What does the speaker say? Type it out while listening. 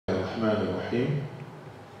الرحمن الرحيم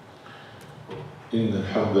إن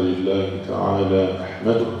الحمد لله تعالى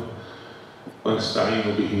نحمده ونستعين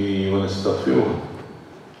به ونستغفره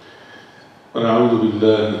ونعوذ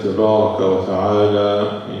بالله تبارك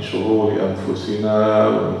وتعالى من شرور أنفسنا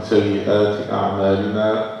ومن سيئات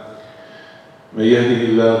أعمالنا من يهده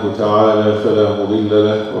الله تعالى فلا مضل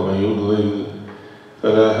له ومن يضلل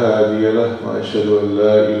فلا هادي له وأشهد أن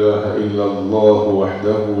لا إله إلا الله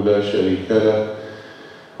وحده لا شريك له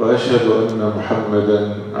وأشهد أن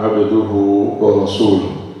محمدا عبده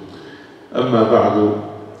ورسوله أما بعد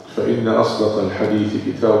فإن أصدق الحديث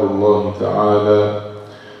كتاب الله تعالى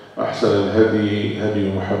أحسن الهدي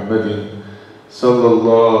هدي محمد صلى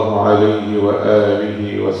الله عليه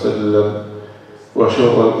وآله وسلم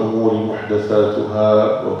وشر الأمور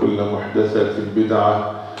محدثاتها وكل محدثة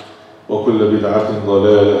بدعة وكل بدعة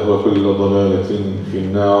ضلالة وكل ضلالة في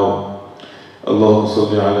النار. اللهم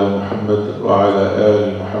صل على محمد وعلى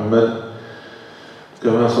آل محمد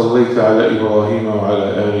كما صليت على إبراهيم وعلى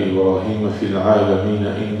آل إبراهيم في العالمين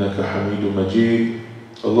إنك حميد مجيد.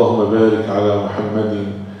 اللهم بارك على محمد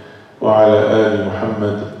وعلى آل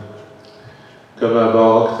محمد كما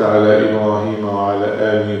باركت على إبراهيم وعلى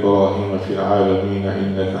آل إبراهيم في العالمين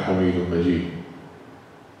إنك حميد مجيد.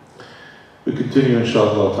 We continue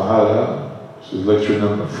inshallah ta'ala. This is lecture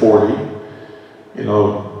number 40 in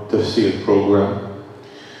our Tafsir program.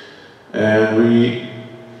 And we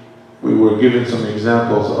were given some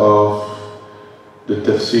examples of the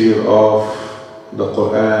Tafsir of the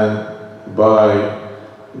Quran by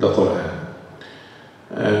the Quran.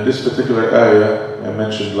 And this particular ayah I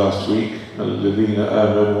mentioned last week, الَّذِينَ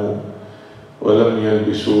آمَنُوا وَلَمْ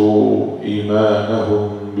يَلْبِسُوا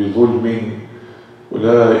إِيمَانَهُمْ بِظُلْمٍ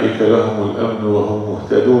أولئك لهم الأمن وهم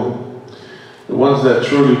مهتدون. The ones that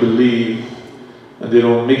truly believe and they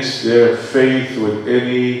don't mix their faith with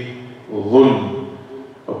any dhulm,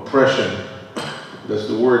 oppression. That's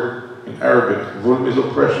the word in Arabic. Dhulm is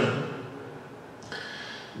oppression.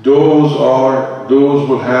 Those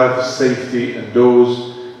will have safety, and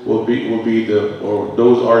those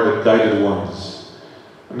those are the guided ones.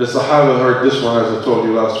 And the Sahaba heard this one, as I told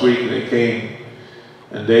you last week, and they came.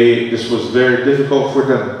 And this was very difficult for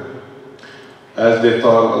them, as they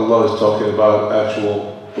thought Allah is talking about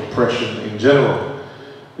actual oppression in general.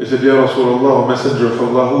 They said, Ya Rasulullah, Messenger of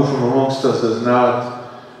Allah, who from amongst us does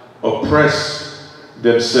not oppress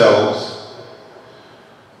themselves?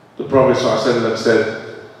 The Prophet ﷺ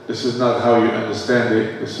said, this is not how you understand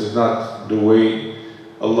it. This is not the way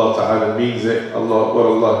Allah Ta'ala means it. What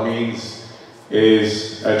Allah means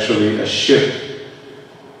is actually a shirk.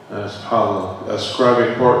 SubhanAllah,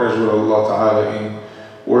 ascribing partners with Allah Ta'ala in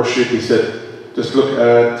worship. He said, just look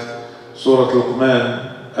at Surah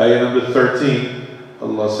Luqman, ayah number 13.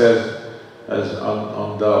 Allah says, as on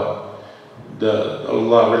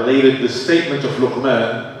Allah related the statement of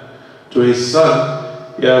Luqman to his son,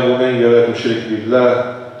 Ya bunayya la tushrik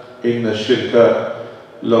billah, inna shirka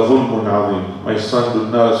la dhulmun azim. My son, do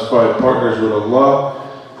not ascribe partners with Allah,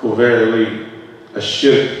 for verily a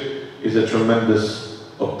shirk is a tremendous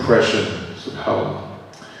oppression. SubhanAllah.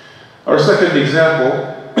 Our second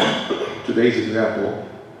example, today's example,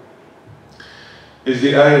 is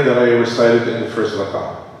the ayah that I recited in the first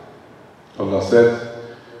rak'ah. Allah said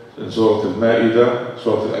in Surah Al-Ma'idah,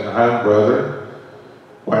 Surah Al-An'am rather,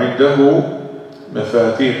 وَعِنْدَهُ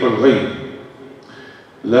مَفَاتِيحُ الْغَيْبِ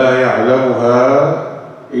لَا يَعْلَمُهَا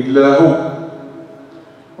إِلَّا هُوَ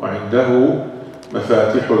وَعِنْدَهُ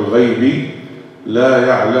مَفَاتِحُ الْغَيْبِ لَا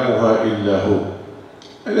يَعْلَمُهَا إِلَّا هُوَ.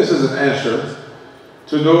 And this is an answer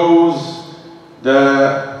to those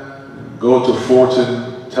that go to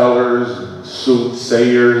fortune tellers,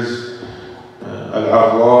 soothsayers,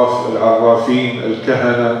 al-arraf, al-arrafin,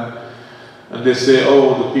 al-kahana, and they say,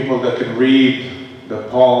 oh, the people that can read the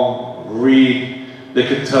palm, they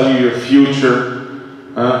can tell you your future.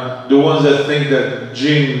 The ones that think that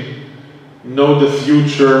jinn know the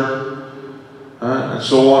future, and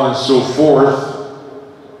so on and so forth.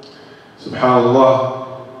 SubhanAllah.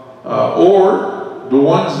 Or the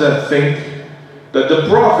ones that think that the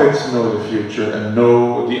prophets know the future and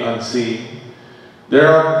know the unseen. There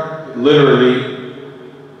are literally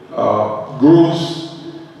groups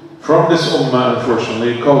from this ummah,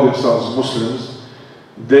 unfortunately, call themselves Muslims.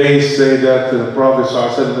 They say that the Prophet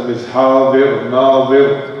ﷺ is hadir,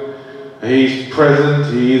 nadir. He's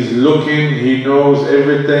present, he is looking, he knows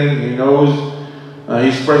everything, he knows,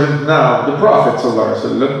 he's present now, the Prophet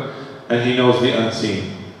ﷺ, and he knows the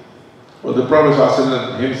unseen. Well, the Prophet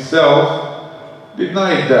ﷺ himself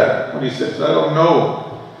denied that when he says, I don't know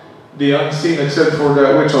the unseen except for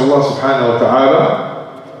that which Allah subhanahu wa ta'ala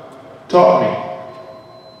taught me.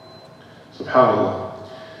 SubhanAllah.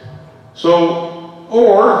 So,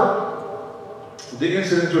 or the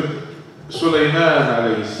incident with Sulaiman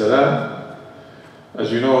alayhi salam,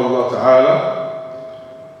 as you know, Allah Ta'ala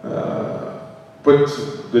put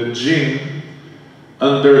the jinn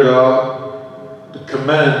under the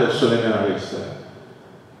command of Sulaiman alayhi salam.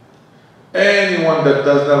 Anyone that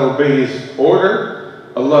does not obey his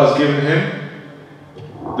order, Allah has given him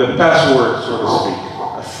the password, so to speak.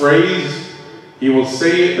 A phrase, he will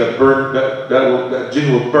say it, that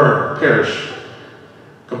jinn will burn, perish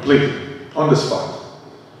completely, on the spot.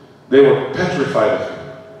 They were petrified of him.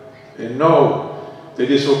 They know they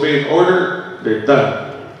disobey an order, they're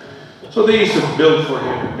done. So they used to build for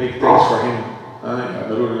him and make things for him.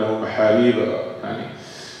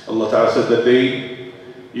 Allah Ta'ala said that they're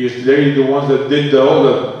the ones that did all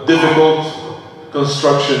the difficult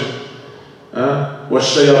construction.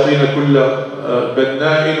 وَالشَّيَاطِينَ كُلَّ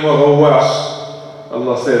بَنَّاءٍ وَغَوَّاصٍ.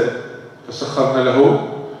 Allah said, فَسَخَّرْنَا لَهُ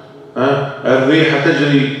الرِّيحَ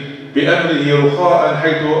تَجْرِي بِأَمْرِهِ رُخَاءً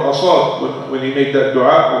حَيْثُ أَصَابَ. When he made that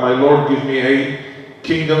dua, oh my Lord, give me a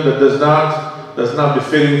kingdom that does not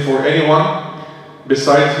befitting for anyone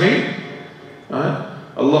besides me. Allah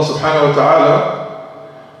subhanahu wa ta'ala,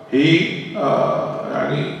 He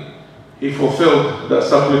fulfilled that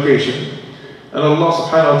supplication. And Allah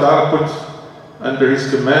subhanahu wa ta'ala put under His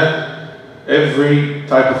command every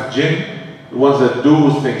type of jinn, the ones that do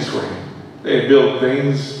things for Him. They build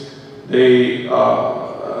things, they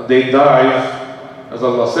dive, as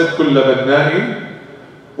Allah said, كُلَّ بَنَّاءٍ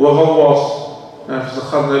وَغَوَّاصٍ.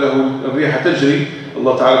 فَسَخَّرْنَا لَهُ الرِّيحَ تَجْرِي.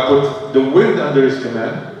 Allah Ta'ala put the wind under His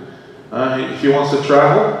command. If He wants to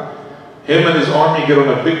travel, him and his army get on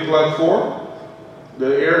a big platform,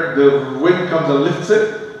 the wind comes and lifts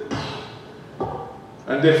it,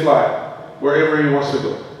 and they fly wherever he wants to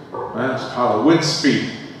go. SubhanAllah, wind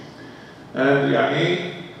speed. And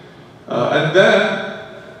then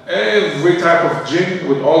every type of jinn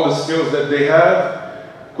with all the skills that they have,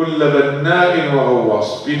 كُلَّ بَنَّاءٍ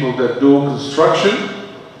وَغَوَّاصٍ. People that do construction,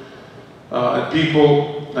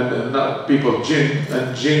 and not people, jinn,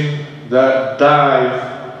 and jinn that dive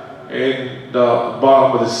in the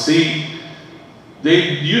bottom of the sea.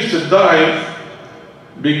 They used to dive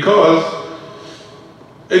because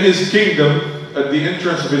in his kingdom, at the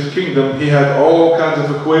entrance of his kingdom, he had all kinds of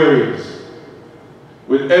aquariums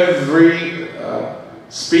with every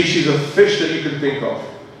species of fish that you can think of.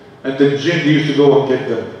 And the jinn used to go and get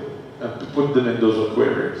them and put them in those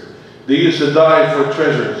aquariums. They used to dive for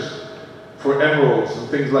treasures, for emeralds and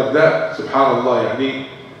things like that. SubhanAllah,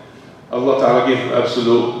 Allah Ta'ala gave him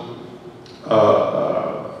absolute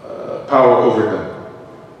power over them.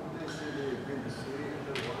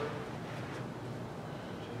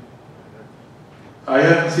 I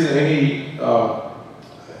haven't seen any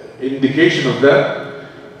indication of that,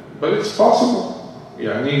 but it's possible.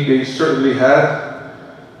 They certainly had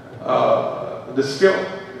the skill.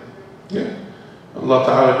 Allah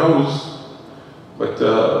Ta'ala knows, but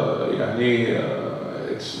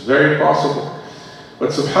it's very possible. But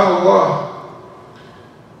subhanAllah,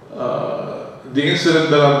 the incident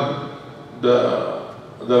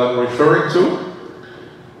that I'm referring to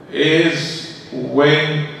is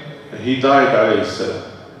when he died, alayhi salam.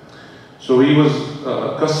 So he was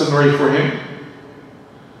customary for him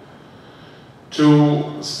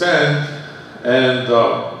to stand and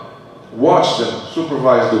watch them,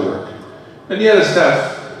 supervise the work. And he had a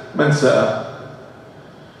staff, mansa'a.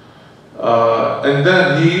 And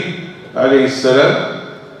then he, alayhi salam,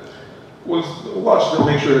 will watch them,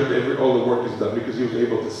 make sure that all the work is done, because he was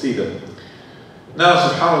able to see them. Now,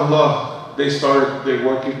 subhanAllah,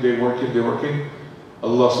 they're working.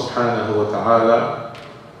 Allah subhanahu wa ta'ala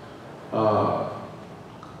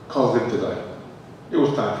caused him to die. It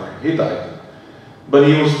was time for him. He died. But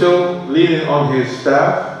he was still leaning on his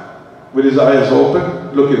staff with his eyes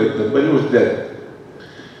open, looking at them, but he was dead.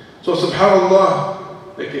 So subhanAllah,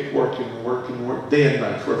 they kept working, day and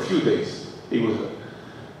night for a few days. He was dead.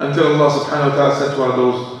 Until Allah subhanahu wa ta'ala sent one of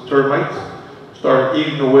those termites, started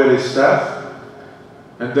eating away his staff.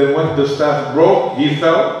 And then when the staff broke, he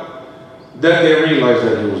fell. Then they realized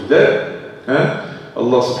that he was dead.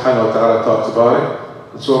 Allah subhanahu wa ta'ala talks about it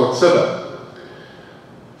in Surah 7.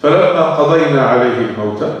 فَلَمَّا قَضَيْنَا عَلَيْهِ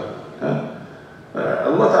الْمَوْتَ.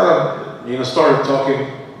 Allah ta'ala started talking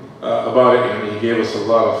about it, and He gave us a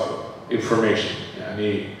lot of information.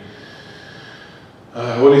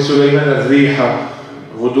 وَلِسُلَيْمَانَ الرِّيحَ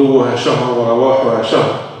غُدُوُّهَا شَهْرٌ وَرَوَاحُهَا شَهْرٌ.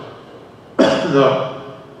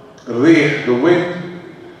 The rih, the wind,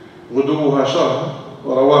 غُدُوُّهَا شَهْرٌ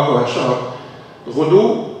وَرَوَاحُهَا شَهْرٌ.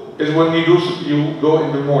 Ghudu is when you go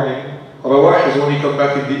in the morning. Rawah is when you come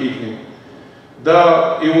back in the evening.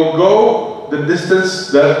 It will go the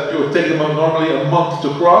distance that it would take them normally a month to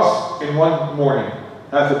cross in one morning,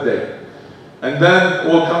 half a day. And then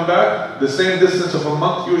we'll come back the same distance of a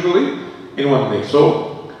month usually in one day.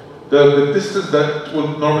 So the distance that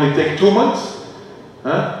would normally take 2 months,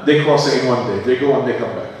 they cross it in one day. They go and they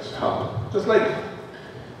come back. SubhanAllah. Just like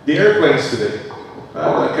the airplanes today.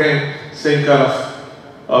 Same kind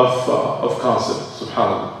of concept.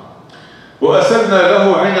 SubhanAllah. وَأَسَلْنَا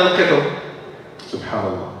لَهُ عَيْنَ الْقِطَرِ.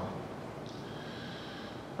 SubhanAllah.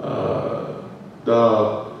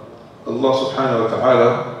 Allah subhanahu wa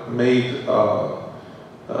ta'ala made,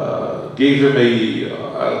 gave him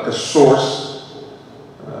a source.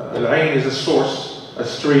 Al-Ain is a source, a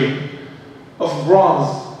stream of bronze.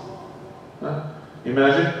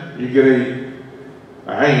 Imagine you get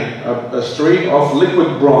a stream of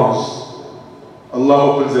liquid bronze.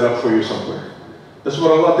 Allah opens it up for you somewhere. That's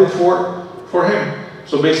what Allah did for him.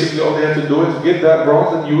 So basically all they had to do is get that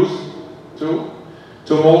bronze and use to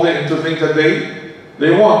mold it into things that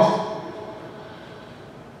they want.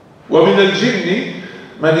 وَمِنَ الْجِنِّ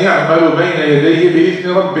مَنْ يَعْمَلُ بَيْنَ يَدَيْهِ بِإِذْنِ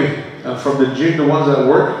رَبِّهِ. And from the jinn, the ones that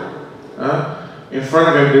work in front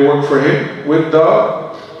of him, they work for him with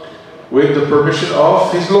the permission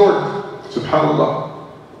of his Lord. Subhanallah.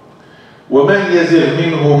 وَمَنْ يَزِغْ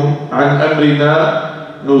مِنْهُمْ عَنْ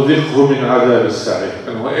أَمْرِنَا نُذِقْهُ مِنْ عَذَابِ السَّعِيرِ.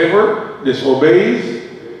 And whoever disobeys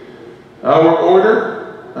our order,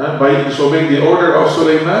 by disobeying the order of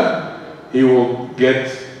Sulaiman, he will get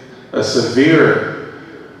a severe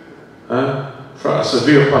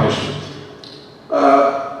punishment.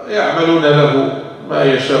 يعملون له ما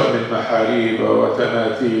يشاء من محاريب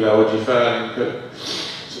وتماثيل وجفان.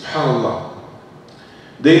 Subhanallah.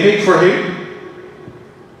 They make for him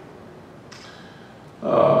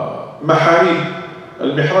maharib.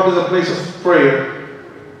 Al-mihrab is a place of prayer.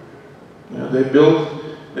 They build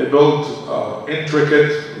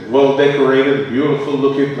intricate, well-decorated,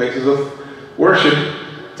 beautiful-looking places of worship.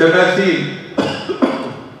 Tamathil.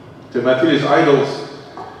 Tamathil is idols.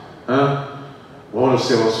 We want to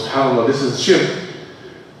say, well, subhanAllah, this is shirk.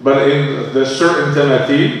 But in the certain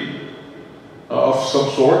tamathil of some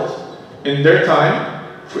sort, in their time,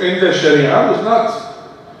 in the Sharia,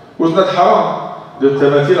 was not haram. The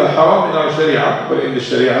tamathil are haram in our Sharia, but in the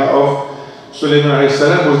Sharia of Sulaiman alayhi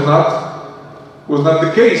salam was not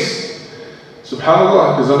the case.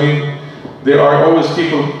 Subhanallah, because there are always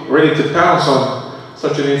people ready to pounce on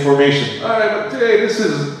such an information. But hey, this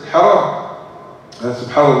is haram.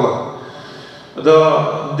 Subhanallah.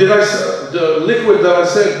 The liquid that I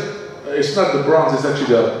said, it's not the bronze, it's actually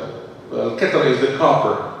the kettle is the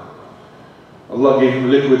copper. Allah gave him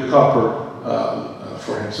liquid copper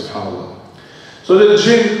for him, subhanAllah. So the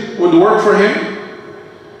jinn would work for him,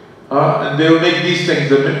 and they will make these things,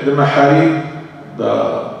 the maharib,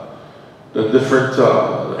 the different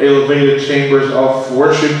elevated chambers of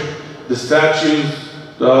worship, the statues,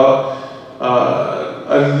 the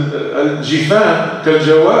al-jifan,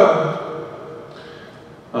 kal-jawab.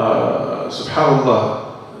 Subhanallah,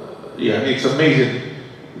 it's amazing.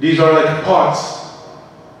 These are like pots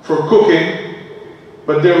for cooking,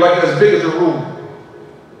 but they're like as big as a room,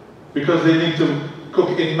 because they need to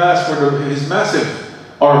cook in mass for his massive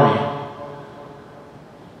army.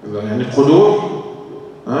 يعني قدور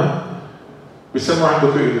بيسموا عنده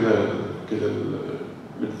كده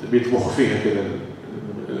بيطبخوا فيها كده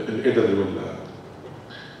القدر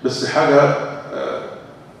بس حاجة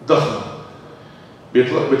ضخمة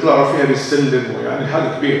بيطلعوا فيها بالسلم ويعني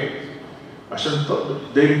حاجة كبيرة عشان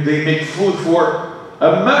they make food for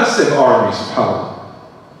a massive army. سبحان الله.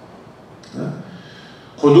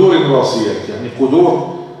 قدور راسيات يعني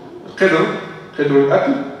قدور قدر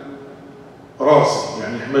الأكل راسي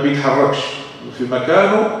يعني ما بيتحركش في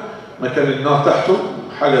مكانه مكان النار تحته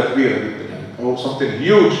حاجة كبيرة جدا يعني or something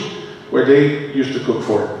huge where they used to cook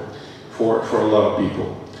for a lot of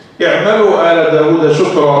people. اعملوا آل داود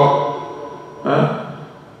شكرا.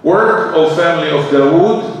 Work, O family of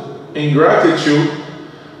Dawood, in gratitude.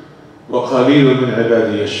 وَقَلِيلٌ مِنْ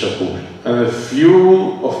عِبَادِيَ الشَّكُورِ. And a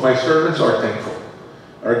few of my servants are thankful,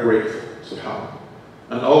 are grateful. Subhanallah.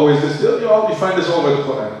 And always this, you find this all in the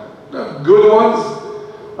Quran. The good ones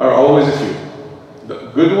are always a few.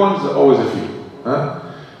 The good ones are always a few.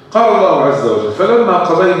 قال الله عز وجل فلما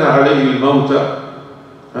قضينا عليه الموت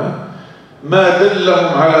ما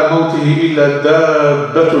دلهم على موته إلا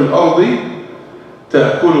دابة الأرض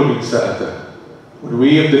تأكل من سأته. When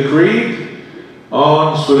we have decreed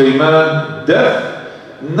on Sulaiman death,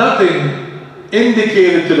 nothing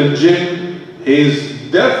indicated to the jinn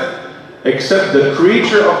his death except the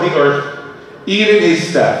creature of the earth eating his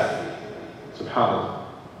staff. Subhanallah.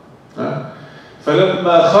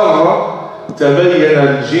 فلما خر تبين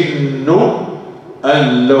الجن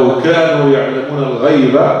أن لو كانوا يعلمون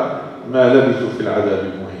الغيب ما لبثوا في العذاب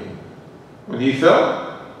المهين. When he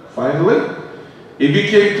fell, finally, it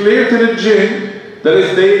became clear to the jinn that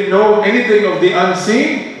if they know anything of the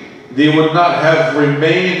unseen, they would not have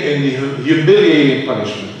remained in the humiliating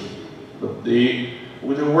punishment. He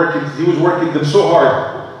was working them so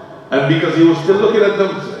hard, and because he was still looking at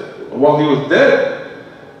them while he was dead,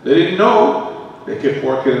 they didn't know. They kept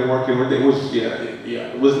working and working.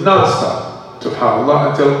 It was non-stop,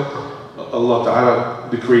 subhanAllah, until Allah Ta'ala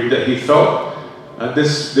decreed that he fell. And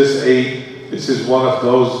this is one of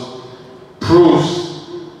those proofs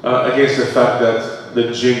against the fact that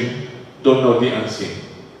the jinn don't know the unseen.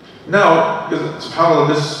 Now, subhanAllah,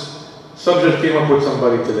 this subject came up with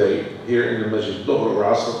somebody today here in the masjid, Dhuhr or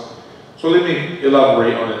Asr. So let me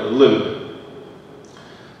elaborate on it a little bit.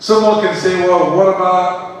 Someone can say, well, what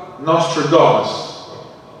about Nostradamus,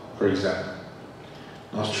 for example?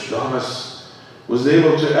 Nostradamus was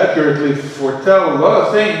able to accurately foretell a lot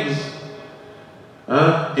of things.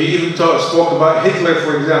 He even spoke about Hitler,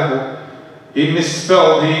 for example. He missed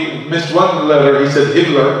one letter, he said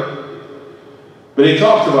Hitler, but he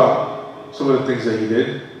talked about some of the things that he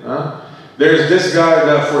did. There's this guy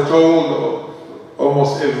that foretold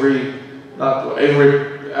almost every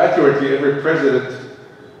president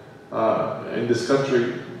in this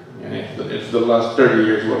country, in the last 30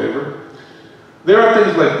 years, whatever. There are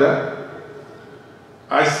things like that.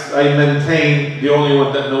 I maintain the only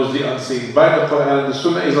one that knows the unseen by the Quran and the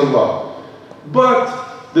Sunnah is Allah.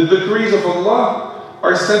 But the decrees of Allah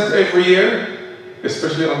are sent every year,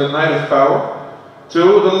 especially on the night of power, to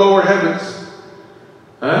the lower heavens.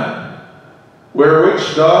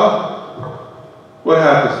 What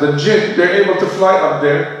happens? The jinn, they're able to fly up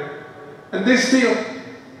there and they steal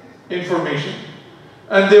information.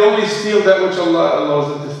 And they only steal that which Allah allows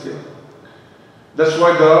them to steal. That's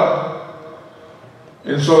why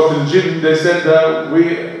in Surah Al-Jinn they said that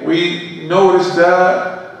we noticed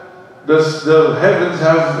that the heavens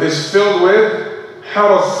is filled with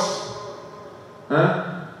haras.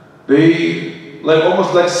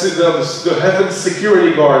 Almost like the heaven's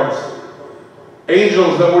security guards.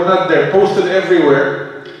 Angels that were not there, posted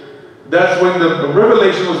everywhere. That's when the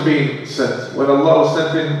revelation was being sent. When Allah was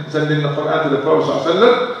sending the Quran to the Prophet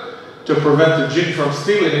ﷺ to prevent the jinn from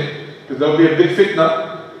stealing it. Because there will be a big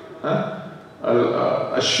fitna.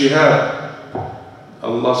 Ash-shihab.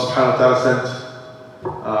 Allah subhanahu wa ta'ala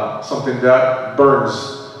sent something that burns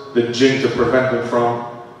the jinn to prevent them from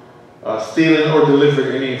stealing or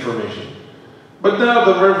delivering any information. But now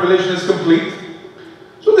the revelation is complete.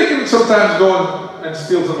 So they can sometimes go and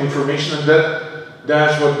steal some information, and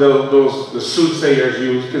that's what the soothsayers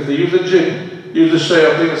use, because they use a jinn, use the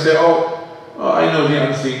shayateen and say, I know the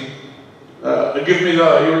unseen. Give me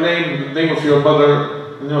your name, the name of your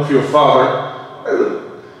mother, the name of your father.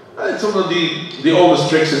 It's one of the oldest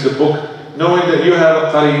tricks in the book, knowing that you have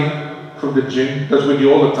a qarin from the jinn that's with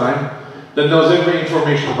you all the time, that knows every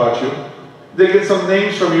information about you. They get some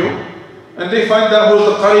names from you, and they find out who's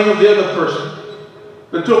the qarin of the other person.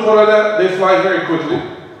 The two qurana, they fly very quickly.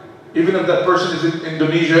 Even if that person is in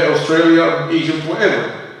Indonesia, Australia, Egypt,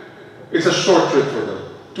 wherever. It's a short trip for them.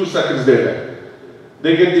 2 seconds they're there.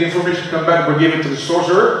 They get the information, come back, we give it to the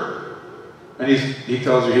sorcerer, and he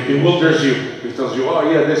tells you, he bewilders you. He tells you, oh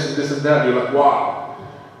yeah, this and that. You're like, wow,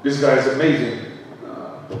 this guy is amazing.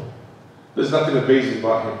 There's nothing amazing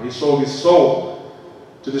about him. He sold his soul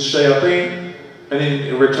to the shayateen, and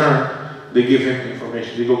in return, they give him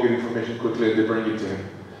information. They go get information quickly and they bring it to him.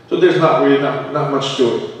 So there's not much to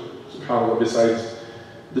it, subhanAllah, besides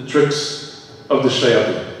the tricks of the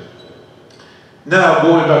shayateen. Now,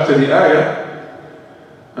 going back to the ayah,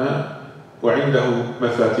 وَعِنْدَهُ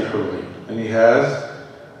مَفَاتِحُ الْغَيْبِ, and he has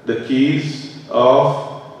the keys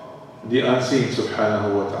of the unseen,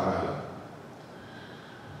 subhanahu wa ta'ala.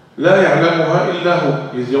 لَا يَعْلَمُهَا إِلَّا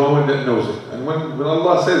هُ, he's the only one that knows it. And when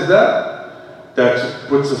Allah says that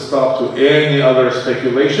puts a stop to any other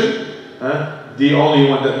speculation. The only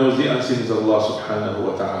one that knows the unseen is Allah subhanahu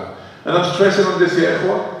wa ta'ala. And I'm stressing on this, ya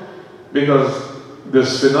ikhwan, because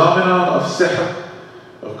this phenomenon of sihr,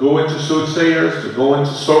 of going to soothsayers, to going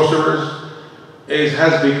to sorcerers,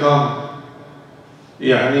 has become,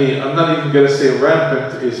 I'm not even going to say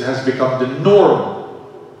rampant, it has become the norm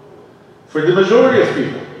for the majority of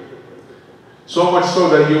people. So much so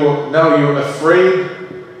that you're afraid,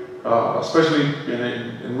 especially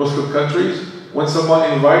in Muslim countries, when someone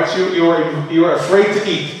invites you, you're afraid to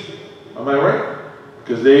eat. Am I right?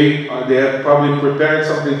 Because they have probably prepared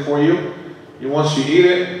something for you. Once you eat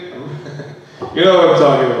it, you know what I'm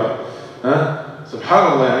talking about.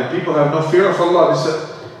 Subhanallah, and people have no fear of Allah.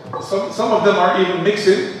 Some of them are even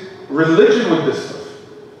mixing religion with this stuff.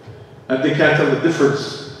 And they can't tell the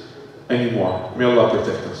difference anymore. May Allah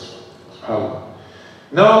protect us. SubhanAllah.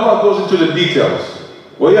 Now Allah goes into the details.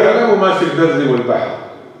 وَيَعْلَمُ مَا فِي الْبَرِّ وَالْبَحْرِ.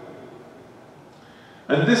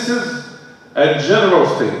 And this is a general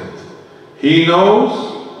statement. He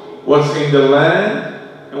knows what's in the land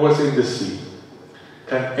and what's in the sea.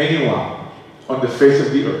 Can anyone on the face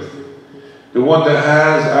of the earth, the one that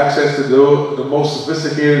has access to the most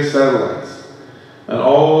sophisticated satellites and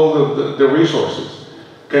all the resources,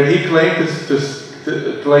 can he claim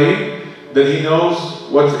to claim that he knows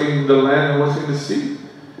what's in the land and what's in the sea?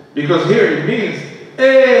 Because here it means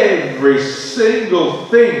every single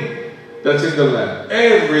thing that's in the land,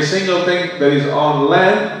 every single thing that is on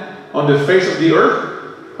land, on the face of the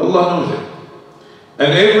earth, Allah knows it.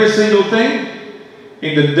 And every single thing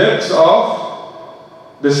in the depths of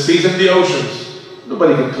the seas and the oceans,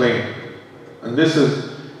 nobody can claim. And this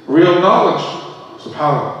is real knowledge,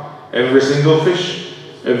 subhanAllah. Every single fish,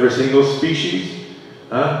 every single species.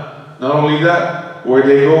 Not only that, where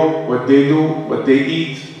they go, what they do, what they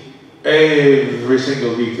eat, every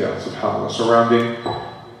single detail, subhanAllah, surrounding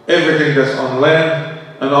everything that's on land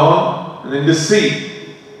and in the sea.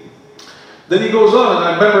 Then he goes on, and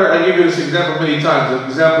I remember I gave you this example many times, an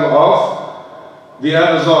example of the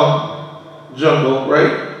Amazon jungle,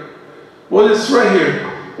 right? Well, it's right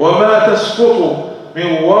here. وَمَا تَسْقُطُ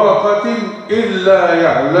مِنْ وَرَقَةٍ إِلَّا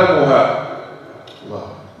يَعْلَمُهَا.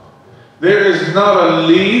 There is not a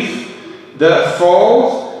leaf that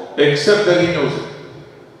falls except that he knows it.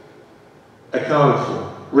 Accounted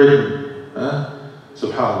for, written.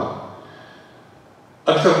 SubhanAllah.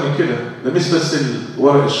 أكثر من كده لمثل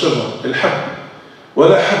ورق الشجر الحب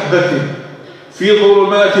ولا حبة في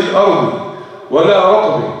ظلمات الأرض ولا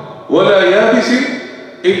رطب ولا يابس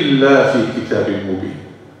إلا في كتاب مبين.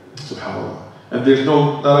 SubhanAllah. And there's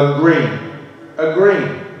not a grain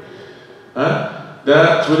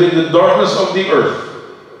that's within the darkness of the earth,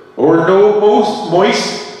 or no most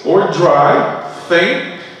moist or dry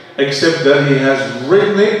thing, except that he has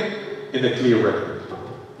written it in a clear record.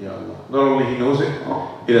 Ya Allah. Not only he knows it,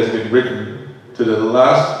 it has been written to the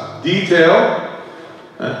last detail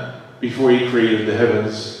before he created the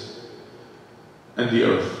heavens and the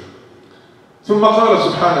earth. ثم قال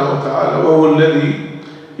سبحانه وتعالى وهو الذي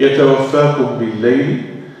يتوفاكم بالليل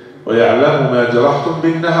ويعلم ما جرحتم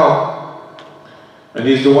بالنهار. And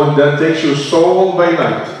he's the one that takes your soul by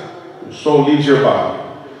night. Your soul leaves your body.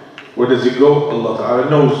 Where does it go? Allah Ta'ala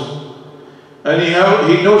knows. And he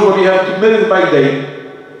knows what you have committed by day.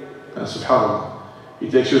 And subhanAllah, he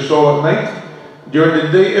takes your soul at night. During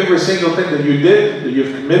the day, every single thing that you did, that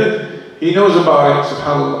you've committed, he knows about it,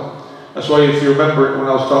 subhanAllah. That's why if you remember when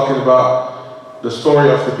I was talking about the story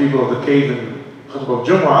of the people of the cave in Khutbah of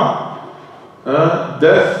Jumu'ah,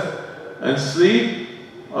 death and sleep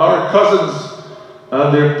are cousins.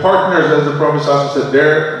 They're partners, as the Prophet said.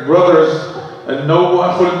 They're brothers. And no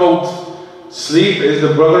akhul maut. Sleep is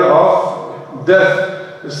the brother of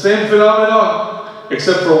death. The same phenomenon.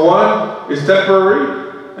 Except for one is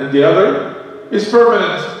temporary and the other is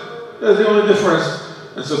permanent. That's the only difference.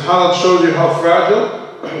 And subhanAllah shows you how fragile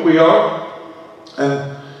we are.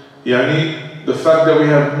 And the fact that we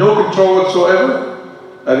have no control whatsoever.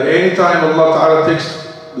 At any time Allah Ta'ala takes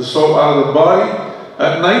the soul out of the body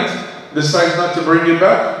at night, decides not to bring it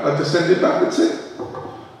back, not to send it back, that's it.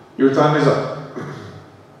 Your time is up.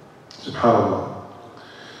 SubhanAllah.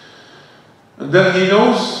 And then he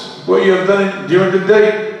knows what you have done during the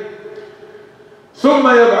day. ثم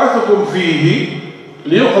يبعثكم فيه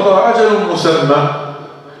ليقضى أجل مسمى.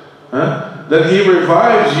 Then he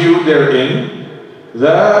revives you therein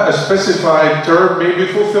that a specified term may be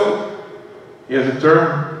fulfilled. He has a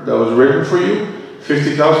term that was written for you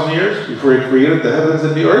 50,000 years before he created the heavens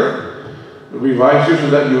and the earth. It revives you so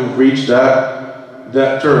that you reach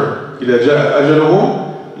that term. إذا جاء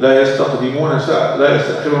أجلهم لا يستقدمون ساعة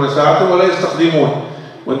ولا يستقدمون.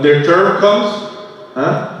 When their term comes,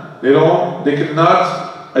 they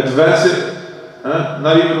cannot advance it,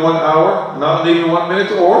 not even 1 hour, not even 1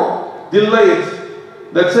 minute, or delay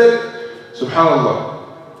it. That's it. Subhanallah.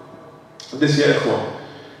 This, ya ikhwan,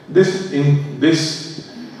 this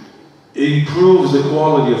improves the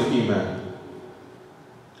quality of Iman.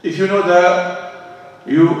 If you know that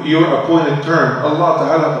your appointed term, Allah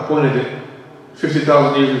Ta'ala appointed it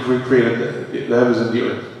 50,000 years before He created the heavens and the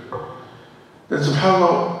earth, then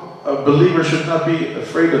subhanAllah, a believer should not be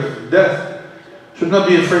afraid of death, should not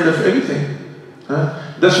be afraid of anything.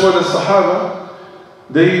 That's why the Sahaba,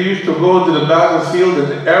 they used to go to the battlefield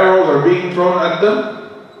and arrows are being thrown at them.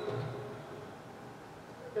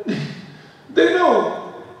 They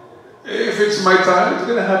know If it's my time, it's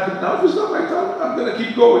going to happen now. If it's not my time, I'm going to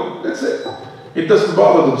keep going. That's it. It doesn't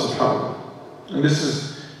bother them, subhanAllah. And this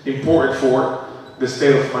is important for the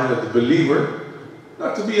state of mind of the believer,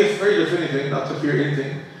 not to be afraid of anything, not to fear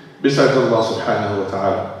anything besides Allah subhanahu wa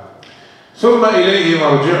ta'ala. ثم إليه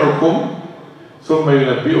مرجعكم ثم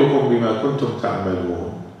ينبئكم بما كنتم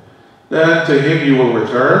تعملون. Then to him you will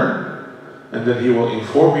return, and then he will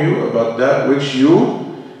inform you about that which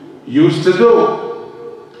you used to do.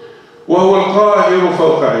 وهو القاهر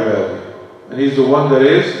فوق عباده. And he's the one that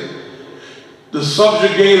is the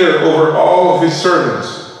subjugator over all of his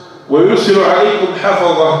servants. ويرسل عليكم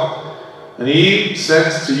حفظة. And he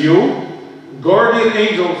sends to you guardian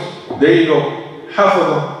angels. There you go.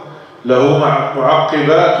 حفظة. له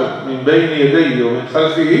معقبات من بين يديه ومن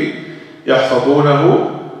خلفه يحفظونه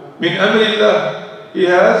من أمر الله. He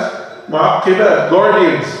has معقبات,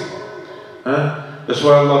 guardians. That's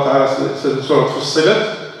why Allah Ta'ala said in Surah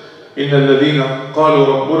Fussilat, إن الذين قالوا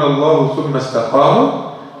ربنا الله ثم استقاموا.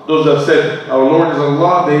 Those that said our Lord is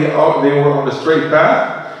Allah, they were on the straight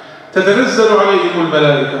path. تتنزل عليهم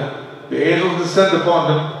الملائكة. The angels descend upon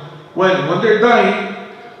them. When they're dying,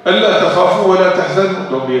 ألا تخافوا ولا تحزنوا.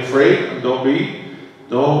 Don't be afraid and don't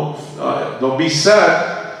be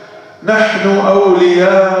sad. نحن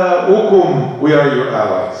أولياؤكم. We are your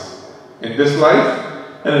allies in this life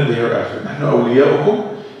and in the hereafter. نحن أولياؤكم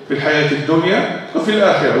في الحياة الدنيا وفي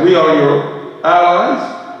الآخرة. We are your allies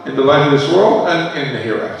in the life of this world and in the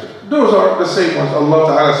hereafter. Those are the same ones Allah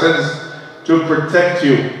Ta'ala sends to protect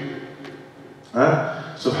you.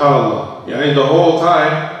 Subhanallah. Yani the whole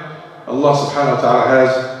time Allah Subhanahu wa Ta'ala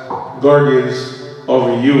has guardians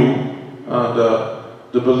over you,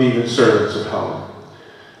 the believing servants. Subhanallah.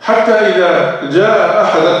 حتى إذا جاء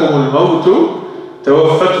أحدكم الموت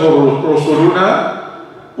توفته رسلنا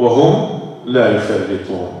وهم لا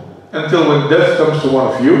يفرطون. Until when death comes to one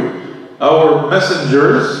of you, our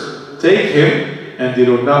messengers take him and they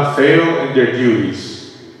do not fail in their duties.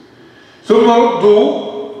 ثم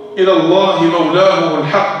ردوا إلى الله مولاهم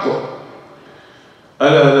الحق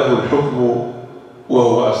ألا له الحكم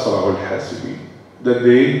وهو أسرع الحاسبين.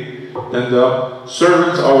 Then the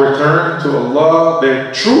servants are returned to Allah, their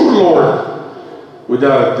true Lord,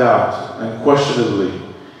 without a doubt, unquestionably.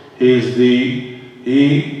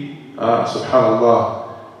 Subhanallah,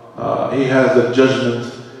 He has the judgment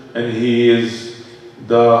and He is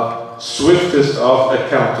the swiftest of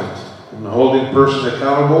accountants. In holding person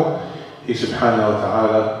accountable, He subhanahu wa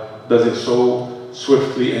ta'ala does it so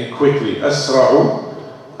swiftly and quickly. Asra'u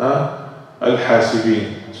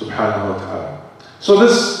al-hasibin, subhanahu wa ta'ala. So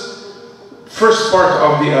this first part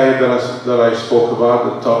of the ayah that I spoke about,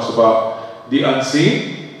 that talks about the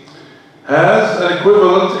unseen, has an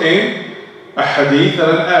equivalent in a hadith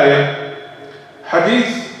and an ayah.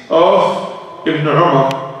 Hadith of Ibn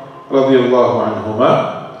Umar radiyallahu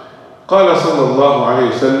anhuma. قال صلى الله عليه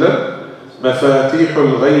وسلم مفاتيح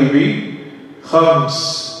الغيب خمس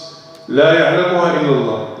لا يعلمها إلا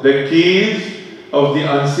الله. The keys of the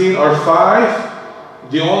unseen are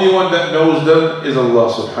 5. The only one that knows them is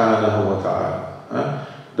Allah subhanahu wa ta'ala.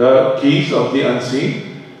 The keys of the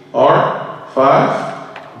unseen are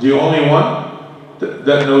 5. The only one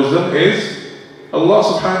that knows them is Allah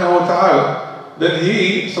subhanahu wa ta'ala. Then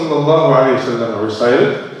he sallallahu alayhi wa sallam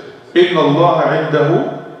recited, إِنَّ اللَّهَ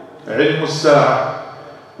عِنْدَهُ علم الساعة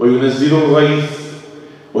وينزل الغيث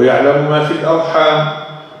ويعلم ما في الأرحام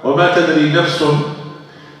وما تدري نفس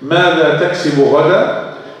ماذا تكسب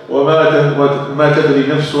غدا وما تدري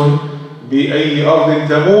نفس بأي أرض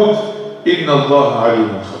تموت إن الله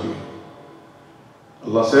عليم خبير.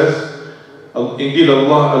 Allah says, indeed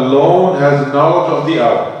Allah alone has knowledge of the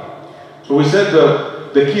hour. So we said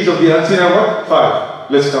the keys of the unseen are what?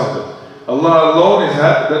 5. Let's count them. Allah alone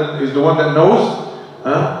is the one that knows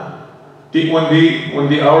when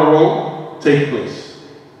the hour will take place.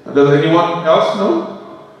 Does anyone else know?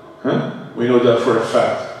 We know that for a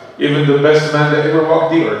fact. Even the best man that ever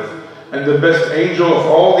walked the earth and the best angel of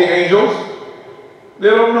all the angels, they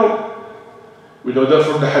don't know. We know that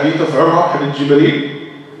from the hadith of Umar, hadith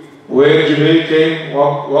Jibreel, where Jibreel came,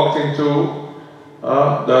 walked into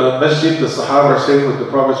the masjid, the Sahaba are saying with the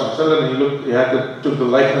Prophet ﷺ, he took the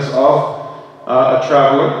likeness of a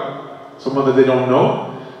traveler, someone that they don't know.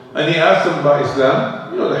 And he asked him about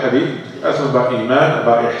Islam, you know the hadith, he asked him about Iman,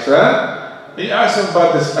 about Ihsan. He asked him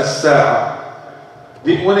about this as-sa'a.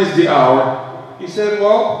 When is the hour? He said,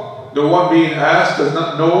 well, the one being asked does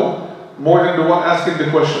not know more than the one asking the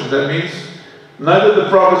question. That means neither the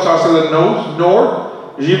Prophet ﷺ knows, nor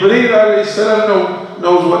Jibreel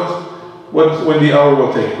knows when the hour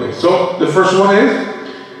will take place. So the first one is,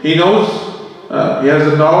 he knows, he has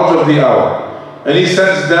the knowledge of the hour. and He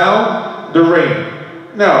sends down the rain.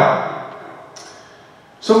 Now,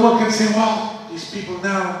 someone can say, well, these people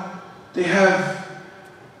now, they have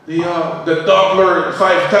the Doppler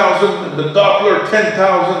 5,000 and the Doppler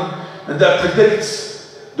 10,000, and that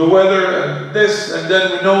predicts the weather and this, and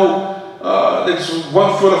then we know it's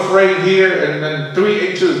 1 foot of rain here and then 3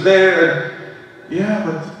 inches there. And yeah,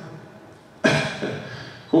 but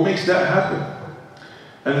who makes that happen?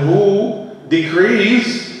 And who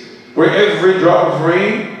decrees where every drop of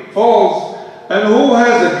rain falls? And who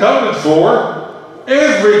has accounted for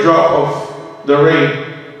every drop of the rain?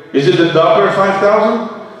 Is it the Doppler 5,000?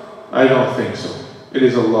 I don't think so. It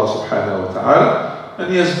is Allah subhanahu wa ta'ala, and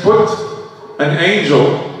He has put an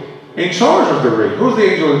angel in charge of the rain. Who's the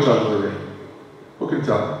angel in charge of the rain? Who can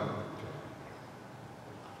tell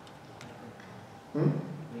me?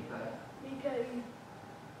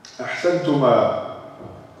 Ahsantuma.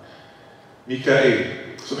 Mikael.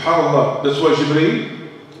 Subhanallah. That's why Jibreel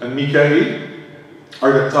and Mikael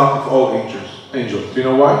are the top of all angels. Do you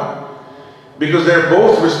know why? Because they're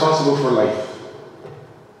both responsible for life.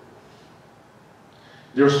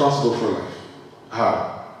 They're responsible for life.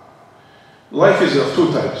 How? Life is of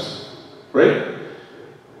 2 types, right?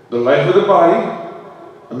 The life of the body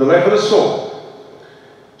and the life of the soul.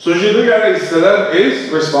 So Jibreel alayhi salam is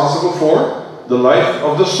responsible for the life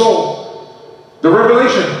of the soul. The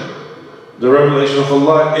revelation of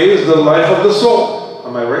Allah is the life of the soul.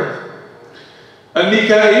 Am I right? And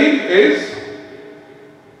Mikael is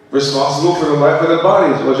responsible for the life of the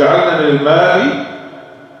bodies. وَجَعَلْنَا مِنَ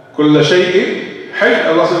الْمَاءِ كُلَّ شَيْءٍ حَيٍّ.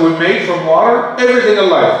 Allah said, we made from water everything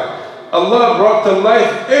alive. Allah brought to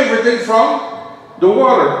life everything from the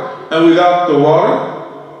water. And without the water,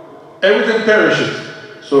 everything perishes.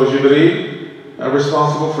 So Jibreel is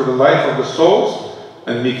responsible for the life of the souls,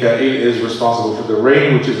 and Mikael is responsible for the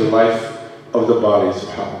rain, which is the life of the body,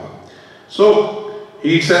 subhanAllah. So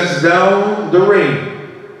He sends down the rain.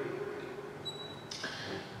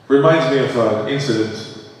 Reminds me of an incident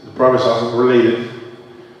the Prophet ﷺ related.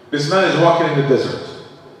 This man is walking in the desert.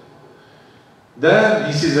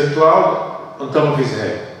 Then he sees a cloud on top of his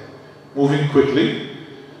head, moving quickly.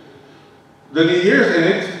 Then he hears in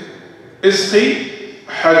it, Isqi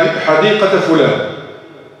Hadiqata Fulan.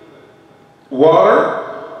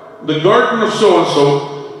 Water, the garden of so-and-so.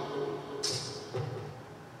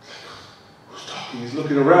 Who's talking? He's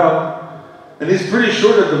looking around, and he's pretty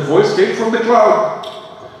sure that the voice came from the cloud.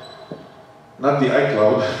 Not the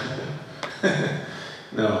iCloud.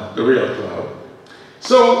 No, the real cloud.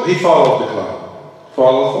 So he followed the cloud.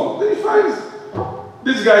 Follow. Then he finds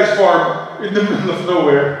this guy's farm in the middle of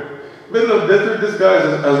nowhere. Middle of desert, this guy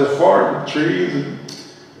has a farm with trees. And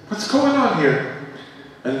what's going on here?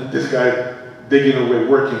 And this guy digging away,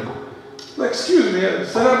 working. Like, excuse me,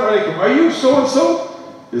 Assalamu alaikum, are you so-and-so?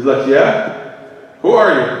 He's like, yeah. Who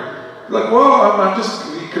are you? He's like, well, I'm just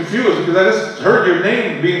confused because I just heard your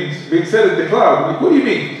name being said in the cloud. I'm like, what do you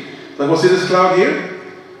mean? Like, well, see this cloud here?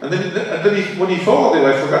 And then when he followed it,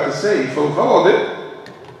 I forgot to say, he followed it,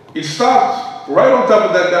 he stopped right on top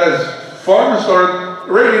of that guy's farm and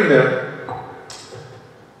started raining there.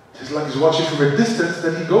 It's like he's watching from a distance.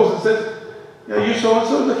 Then he goes and says, yeah, you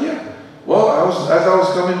so-and-so? Like, yeah. Well, as I was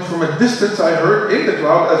coming from a distance, I heard in the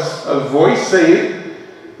cloud as a voice saying,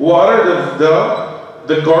 water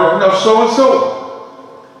the garden of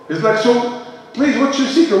so-and-so. It's like, so, please, what's your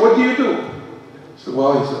secret? What do you do? He said,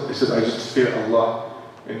 well, he said, I just fear Allah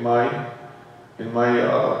in my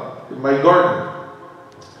garden.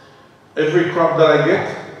 Every crop that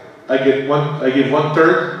I give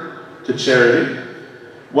 1/3 to charity,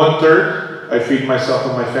 1/3 I feed myself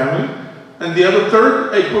and my family, and the other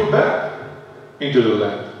 1/3 I put back into the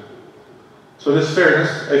land. So this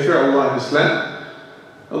fairness, I fear Allah in this land.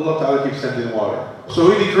 Allah Ta'ala keeps sending water.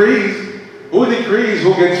 So He decrees. Who decrees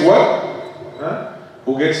who gets what?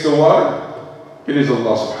 Who gets the water? It is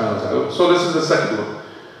Allah subhanahu wa ta'ala. So this is the second one.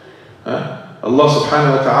 Allah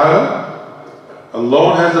subhanahu wa ta'ala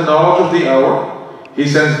alone has the knowledge of the hour. He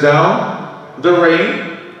sends down the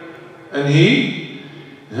rain, and He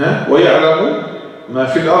وَيَعْلَمُ مَا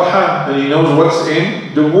فِي الْأَرْحَامِ, and He knows what's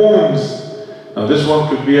in the wombs. Now this one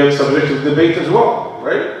could be a subject of debate as well,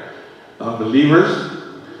 right? Believers,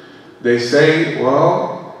 they say,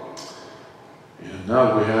 well,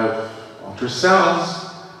 now we have ultrasounds.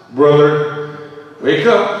 Brother, wake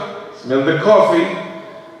up, smell the coffee.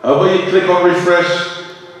 How about you click on refresh?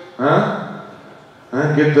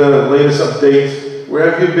 Get the latest update. Where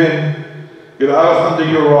have you been? Get out of under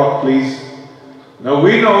your rock, please. Now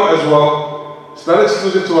we know as well, it's not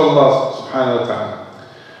exclusive to Allah subhanahu wa ta'ala.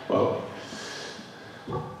 Well,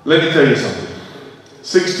 let me tell you something.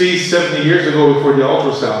 60, 70 years ago, before the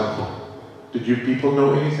ultrasound, Did you people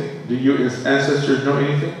know anything? Did your ancestors know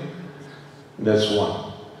anything? That's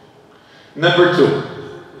one. Number two,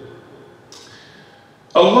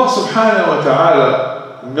 Allah subhanahu wa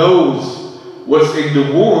ta'ala knows what's in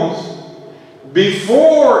the wombs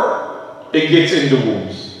before it gets in the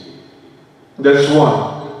wombs. That's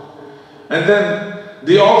one. And then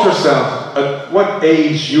the ultrasound, at what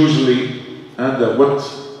age usually, and at what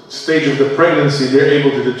stage of the pregnancy they're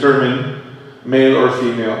able to determine male or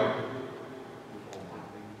female?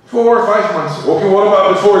 4 or 5 months. Okay, what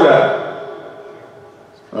about before that?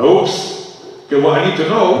 Oops. Okay, well, I need to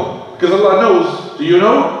know, because Allah knows. Do you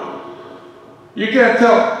know? You can't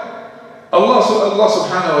tell. Allah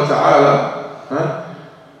subhanahu wa ta'ala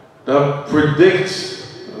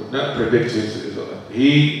predicts, not predicts,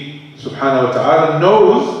 He subhanahu wa ta'ala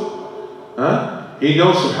knows, He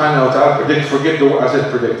knows subhanahu wa ta'ala, predict, forget the word, I said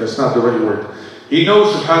predict, that's not the right word. He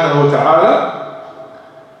knows subhanahu wa ta'ala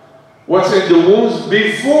what's in the wombs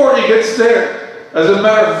before it gets there. As a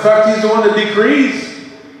matter of fact, He's the one that decrees.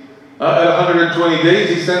 At 120 days,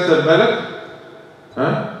 He sends a malak,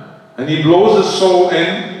 and he blows his soul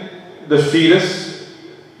in the fetus,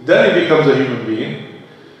 then he becomes a human being.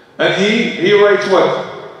 And he writes what?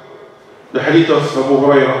 The hadith of Abu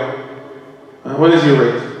Hurairah. What does he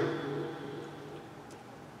write?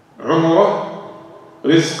 Umrah,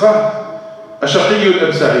 Rizqah, Ashaqiyul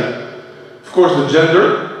am Sa'id. Of course, the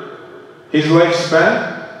gender, his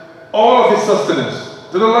lifespan, all of his sustenance,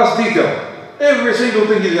 to the last detail. Every single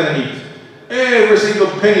thing he's going to eat. Every single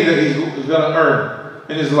penny that he's going to earn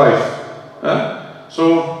in his life.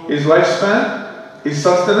 So his lifespan, his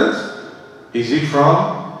sustenance, is he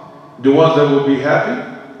from the ones that will be happy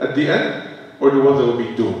at the end, or the ones that will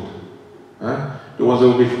be doomed? The ones that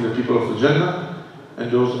will be from the people of the Jannah,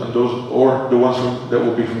 and those, or the ones that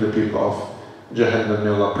will be from the people of Jahannam. May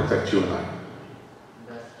Allah protect you and I.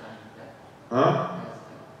 Huh?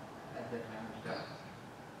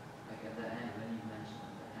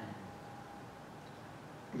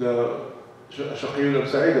 The Shaqiyul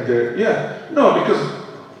al-Sa'id, yeah, no, because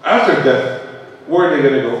after death, where are they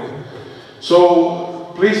going to go?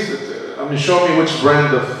 So please, show me which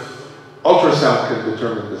brand of ultrasound can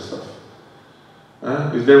determine this stuff.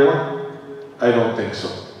 Is there one? I don't think so.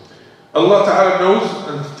 Allah Ta'ala knows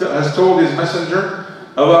and has told His Messenger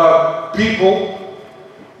about people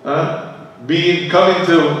coming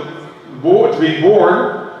to be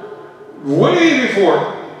born way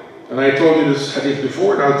before. And I told you this hadith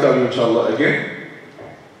before, and I'll tell you inshallah again.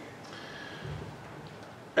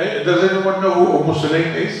 Does anyone know who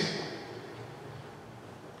Sulaym is?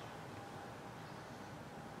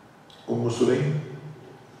 Sulaym?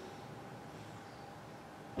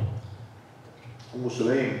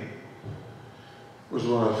 Sulaym was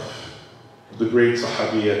one of the great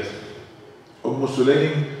Sahabiyat.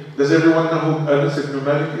 Sulaym, does everyone know who Anas ibn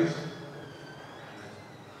Malik is?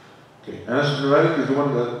 Okay, Anas ibn Malik is the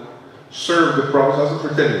one that served the Prophet for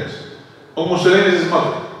 10 years. Sulaym is his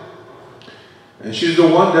mother. And she's the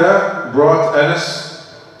one that brought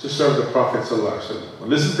Anas to serve the Prophet.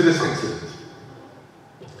 Listen to this incident.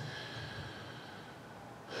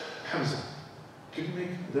 Hamza, can you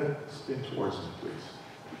make that spin towards me, please?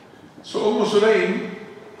 So Sulaym,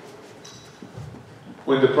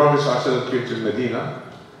 when the Prophet came to Medina,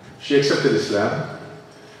 she accepted Islam,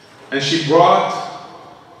 and she brought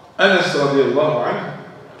Anas radiallahu anhu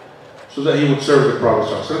so that he would serve the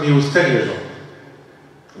Prophet. He was 10 years old.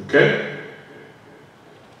 Okay?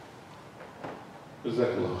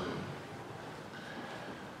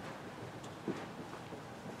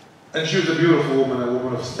 And she was a beautiful woman, a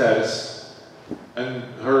woman of status. And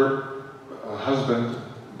her husband,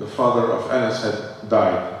 the father of Anas, had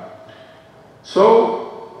died.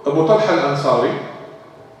 So Abu Talha al-Ansari,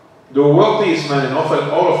 the wealthiest man in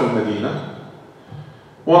all of Medina,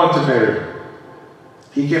 wanted to marry her.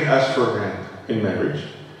 He came ask for her hand in marriage.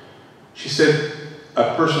 She said,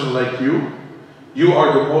 a person like you, you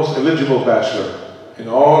are the most eligible bachelor in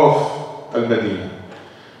all of Al-Medina.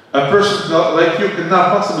 A person like you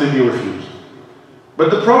cannot possibly be refused. But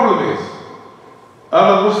the problem is,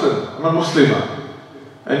 I'm a Muslim, I'm a Muslimah,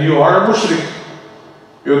 and you are a mushrik,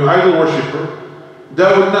 you're an idol worshipper.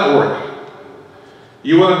 That would not work.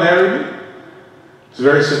 You want to marry me? It's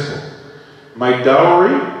very simple. My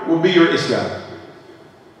dowry will be your Islam.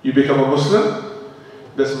 You become a Muslim,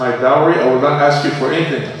 that's my dowry, I will not ask you for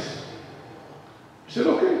anything else. He said,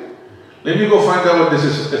 okay, let me go find out what this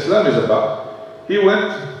Islam is about. He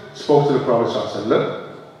went, spoke to the Prophet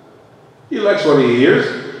ﷺ. He likes what he hears.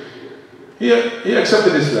 He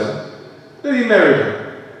accepted Islam. Then he married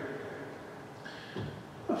her.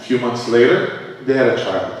 A few months later, they had a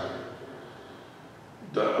child.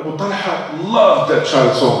 Abu Talha loved that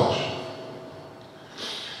child so much.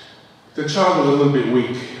 The child was a little bit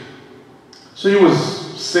weak. So he was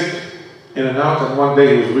sick in and out, and one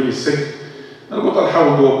day he was really sick. And Abu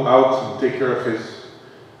Talha would go out and take care of his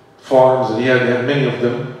farms, and he had many of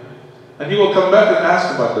them. And he will come back and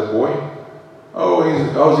ask about the boy. Oh,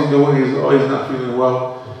 how's he doing? He's not feeling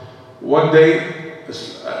well. One day,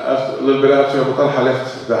 a little bit after Abu Talha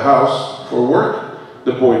left the house for work,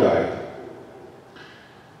 the boy died.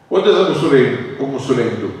 What does Umm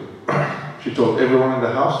Sulaym do? She told everyone in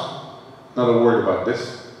the house, not a word about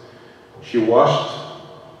this. She washed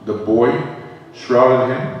the boy,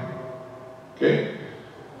 shrouded him, okay,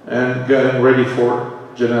 and got him ready for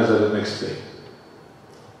janazah the next day.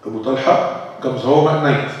 Abu Talha comes home at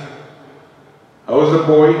night. How is the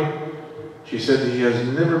boy? She said he has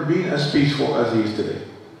never been as peaceful as he is today.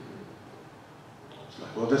 It's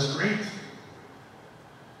like, well, that's great.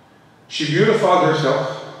 She beautified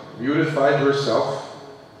herself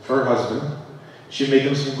for her husband. She made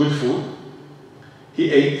him some good food.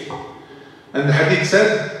 He ate. And the hadith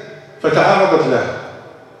said, فَتَعَرَضَتْ لَهُ.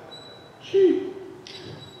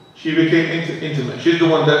 She became intimate. She's the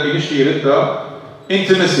one that initiated the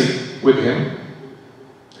intimacy with him.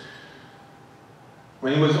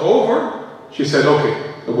 When he was over, she said, okay,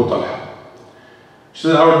 Abu Talha. She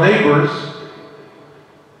said, our neighbors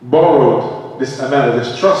borrowed this amana,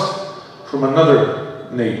 this trust, from another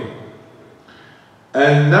neighbor.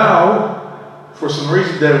 And now, for some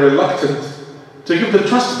reason, they're reluctant to give the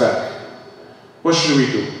trust back. What should we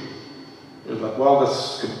do? It was like, well,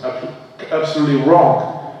 that's absolutely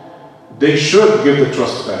wrong. They should give the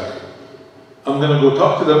trust back. I'm going to go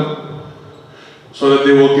talk to them so that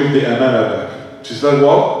they will give the amana back. She said,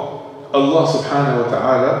 well, Allah subhanahu wa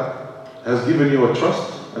ta'ala has given you a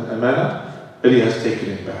trust, an amana, and He has taken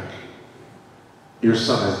it back. Your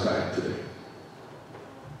son has died today.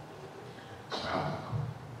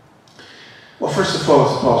 Well, first of all,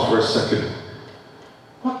 let's pause for a second.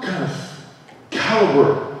 What kind of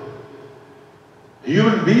caliber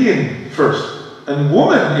human being first and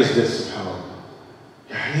woman is this, subhanAllah?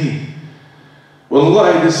 Yani,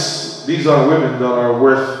 wallahi, these are women that are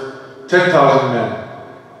worth 10,000 men.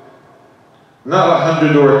 Not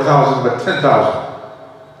 100 or 1,000, but 10,000.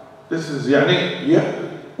 This is,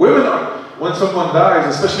 women are, when someone dies,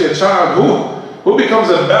 especially a child, who becomes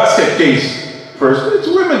a basket case first? It's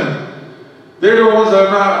women. They're the ones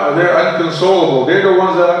that they're inconsolable. They're the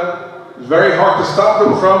ones that it's very hard to stop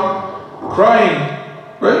them from crying,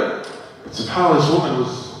 right? But somehow this woman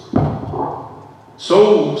was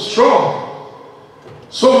so strong.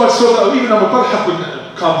 So much so that even Abu Talha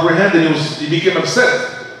couldn't comprehend, and he became upset.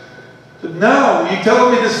 But now, you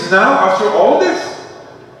telling me this now, after all this?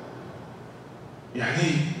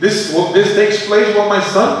 This takes place while my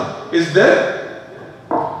son is dead?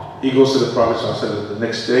 He goes to the Prophet ﷺ the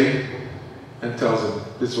next day and tells him,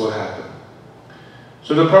 this is what happened.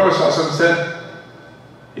 So the Prophet ﷺ said,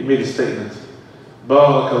 he made a statement,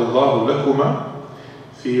 بَارَكَ اللَّهُ لَكُمَا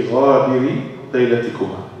فِي غَابِرِ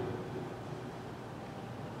لَيْلَتِكُمَا.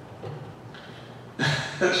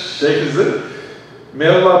 Shaykh said, may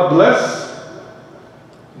Allah bless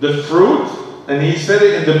the fruit, and he said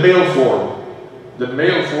it in the male form. The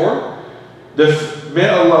male form, may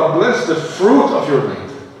Allah bless the fruit of your night.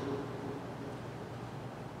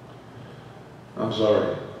 I'm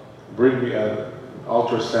sorry, bring me an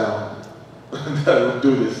ultrasound that will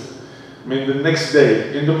do this. I mean, the next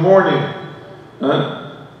day, in the morning,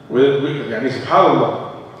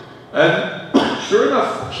 subhanAllah. And sure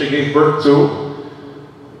enough, she gave birth to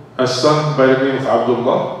a son by the name of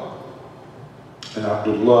Abdullah. And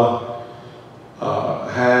Abdullah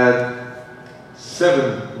had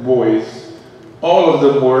 7 boys. All of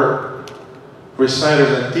them were reciters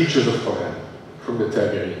and teachers of Quran from the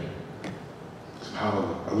Tabi'een.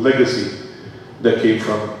 SubhanAllah, a legacy that came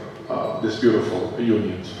from this beautiful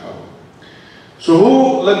union. So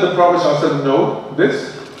who let the Prophet ﷺ know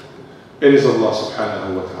this? It is Allah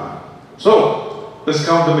subhanahu wa ta'ala. So, let's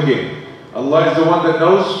count them again. Allah is the one that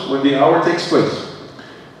knows when the hour takes place.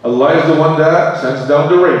 Allah is the one that sends down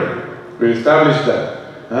the rain. We established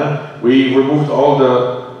that. We removed all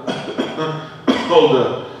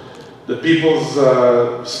the people's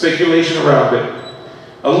speculation around it.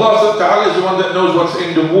 Allah subhanahu wa ta'ala is the one that knows what's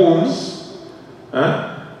in the wombs.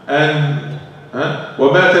 And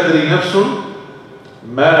وَمَا تَدْرِي نَفْسٌ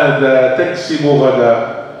مَاذَا تَكْسِبُ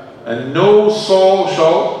غَدًا. And no soul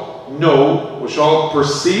shall know or shall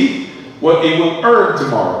perceive what it will earn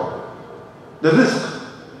tomorrow. The rizq.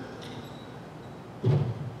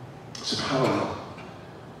 SubhanAllah.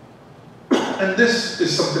 And this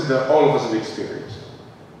is something that all of us have experienced.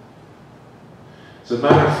 As a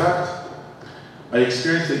matter of fact, I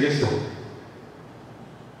experienced it yesterday.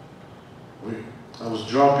 I was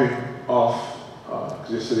dropping off,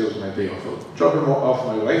 because yesterday was my day off, I was dropping off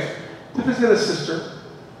my wife to visit a sister.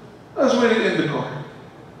 I was waiting in the car.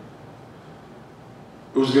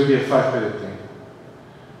 It was going to be a 5-minute thing.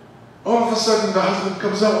 All of a sudden, the husband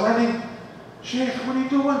comes out running. Sheikh, what are you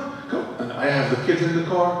doing? Come. And I have the kids in the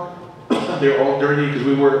car. They're all dirty because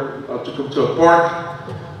we were to come to a park.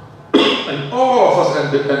 And all of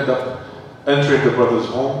us end up entering the brother's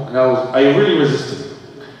home. And I really resisted.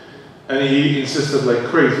 And he insisted like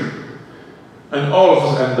crazy. And all of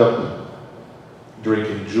us end up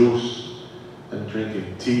drinking juice and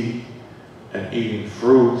drinking tea and eating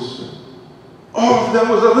fruits. All of that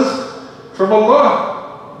was a rizq from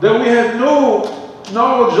Allah that we had no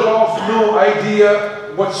knowledge of, no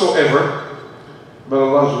idea whatsoever. But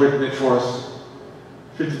Allah has written it for us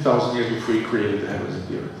 50,000 years before He created the heavens and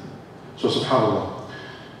the earth. So subhanAllah,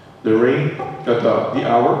 the rain, the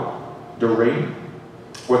hour, the rain,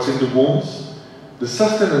 what's in the wombs, the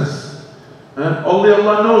sustenance. Only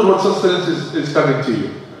Allah knows what sustenance is coming to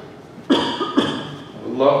you.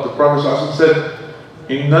 Allah, the Prophet said,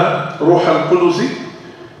 Inna ruha al-Qudusi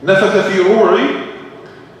nafata fi ru'i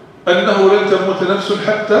annahu lan tamut nafsun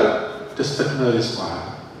hatta tastakmila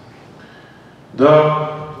rizqaha.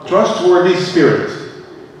 The trustworthy spirit.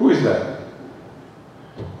 Who is that?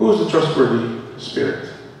 Who is the trustworthy spirit?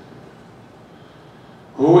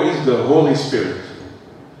 Who is the Holy Spirit?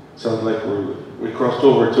 Sounds like we crossed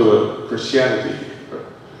over to a Christianity.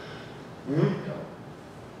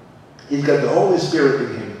 He's got the Holy Spirit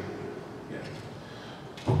in him.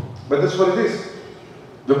 Yeah. But that's what it is.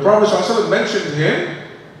 The Prophet ﷺ mentioned him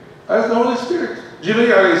as the Holy Spirit.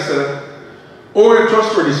 Jibreel alayhi salam, or a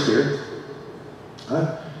trustworthy spirit.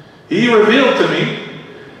 He revealed to me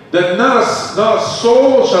that not a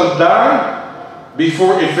soul shall die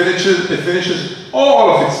before it finishes all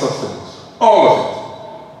of its sustenance. All of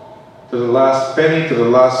it. To the last penny, to the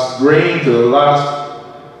last grain, to the last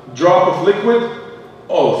drop of liquid,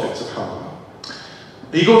 all of it, subhanAllah.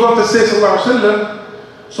 He goes on to say, sallallahu alayhi wa sallam,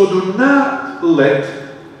 so do not let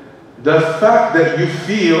the fact that you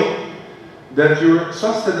feel that your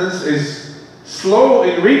sustenance is slow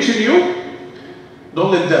in reaching you,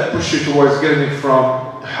 don't let that push you towards getting it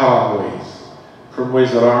from haram ways, from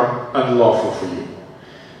ways that are unlawful for you.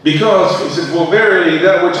 Because, he said, well, verily,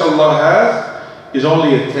 that which Allah has is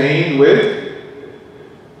only attained with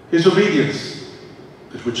His obedience.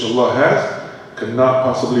 That which Allah has cannot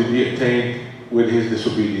possibly be attained with His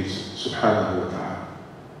disobedience, subhanahu wa ta'ala.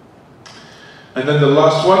 And then the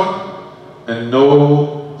last one, and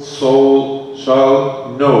no soul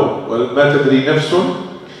shall know. وَلْمَا تَدْرِي نَفْسٌ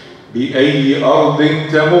بأي أرض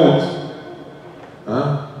تموت.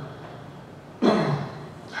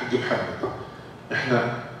 حق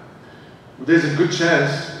محمد. There's a good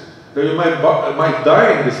chance that you might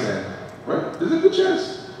die in this land. Right? There's a good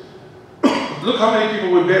chance. Look how many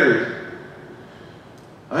people we buried.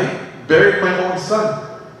 I buried my own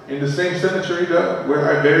son in the same cemetery where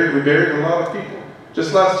we buried a lot of people.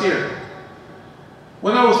 Just last year.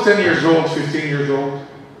 When I was 10 years old, 15 years old,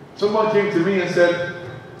 someone came to me and said,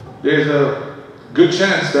 there's a good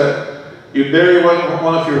chance that you bury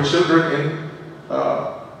one of your children in,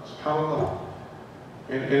 subhanAllah,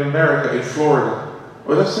 in America, in Florida.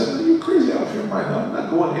 Well, I said, are you crazy out of your mind? I'm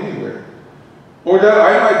not going anywhere. Or that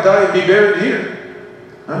I might die and be buried here.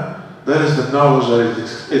 That is the knowledge that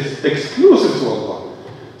is exclusive to Allah,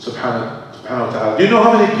 subhanahu wa ta'ala. Do you know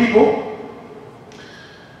how many people?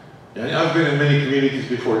 I've been in many communities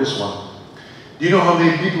before this one. Do you know how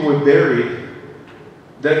many people were buried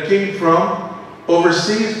that came from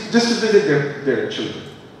overseas just to visit their children?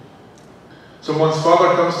 Someone's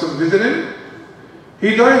father comes to visit him,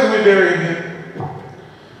 he dies and we bury him.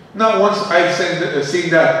 Not once, I've seen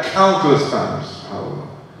that countless times.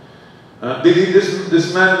 Did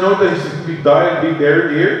this man know that he should die and be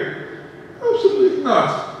buried here? Absolutely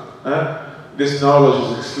not. This knowledge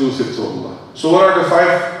is exclusive to Allah. So what are the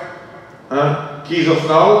 5 keys of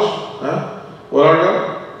knowledge? What are they?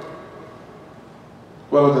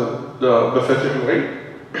 Well, the Mafatih al-Ghaib.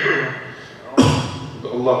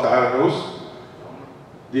 Allah Ta'ala knows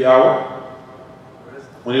the hour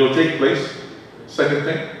when it will take place. Second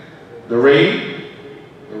thing, the rain.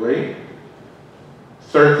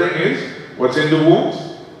 Third thing is what's in the wombs,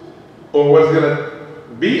 or what's going to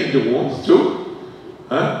be in the wombs too.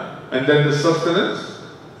 And then the sustenance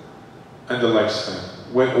and the lifespan,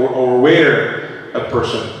 or where a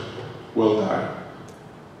person will die.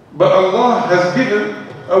 But Allah has given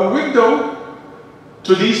a window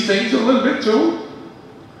to these things a little bit to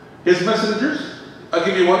His messengers. I'll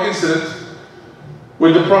give you one incident.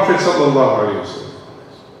 with the Prophet sallallahu alaihi wasallam.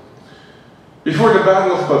 Before the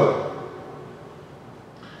Battle of Badr,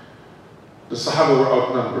 the Sahaba were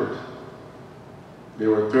outnumbered. They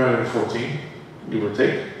were 314, give or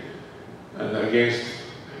take, and against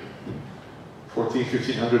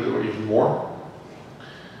 1,500 or even more.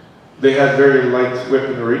 They had very light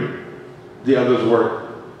weaponry. The others were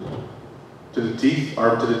to the teeth,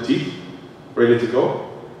 armed to the teeth, ready to go.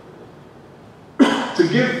 To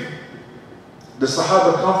give the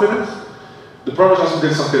Sahaba confidence, the Prophet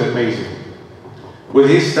did something amazing. With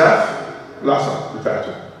his staff,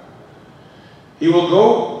 he will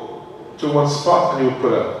go to one spot and he will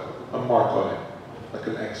put a mark on it, like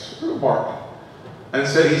an X, a mark. And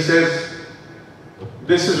he says,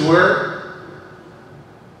 this is where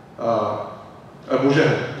Abu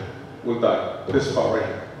Jahl will die, this spot right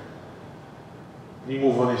here. He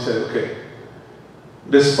moved on, he said, okay,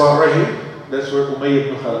 this spot right here, that's where Umayyah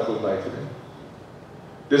ibn Khalaf will die today.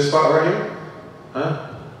 This spot right here,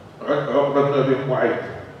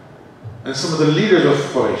 and some of the leaders of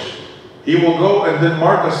Quraysh, he will go and then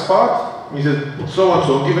mark a spot. He said, so and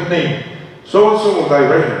so, give a name. So and so will die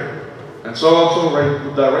right here, and so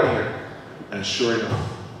will die right here. And sure enough,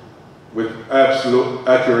 with absolute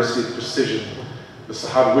accuracy, precision, the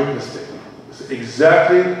Sahaba witnessed it. It's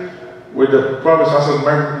exactly where the Prophet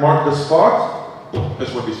marked the spot.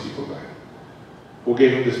 That's when these people died. Who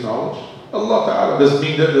gave him this knowledge? Allah Ta'ala. Does it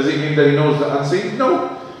mean that he knows the unseen?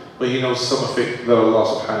 No. But he knows some of it that Allah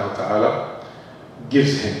Subhanahu wa Ta'ala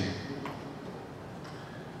gives him.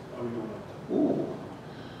 Ooh.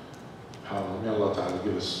 May Allah Ta'ala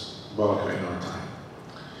give us barakah in our time.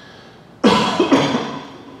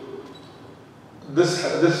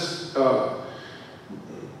 This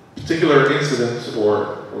particular incident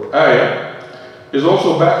or ayah is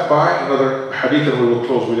also backed by another hadith, and we will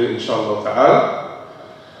close with it inshallah ta'ala.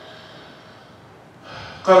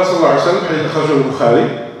 قال صلى الله عليه وسلم حديث أخرجه البخاري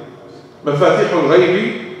مفاتيح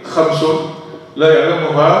الغيب خمس لا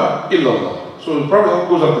يعلمها إلا الله. So the Prophet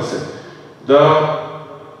goes on to say, the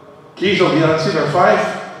keys of the unseen are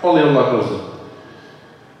 5, only Allah knows them.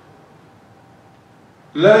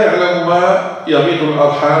 لا يعلم ما يغيض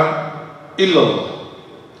الأرحام إلا الله.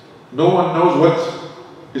 No one knows what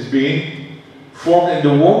is being formed in the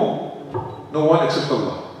womb, no one except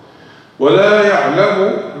Allah. وَلَا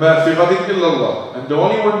يَعْلَمُ مَا فِي غَدٍ إِلَّا اللَّهِ. And the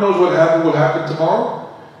only one knows what will happen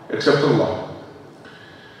tomorrow except Allah.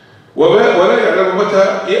 وَلَا يَعْلَمُ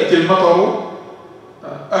مَتَى يَأْتِي الْمَطَرُ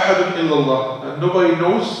أَحَدٌ إِلَّا اللَّهِ. And nobody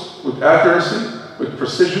knows with accuracy, with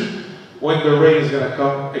precision, when the rain is going to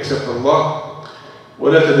come except Allah.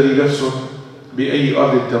 وَلَا تَدْرِي نَفْسٌ بِأَيِّ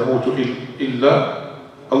أَرْضٍ تَمُوتُ إِلَّا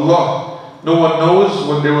Allah. No one knows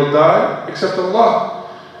when they will die except Allah.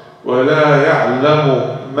 وَلَا يَعْلَمُ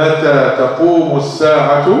مَتَى تَقُومُ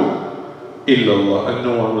السَّاعَةُ إِلَّا اللَّهِ. And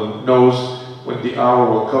no one knows when the hour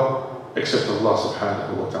will come except Allah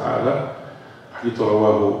subhanahu wa ta'ala. حديث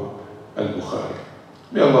رواه البخاري.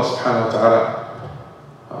 May Allah subhanahu wa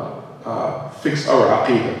ta'ala fix our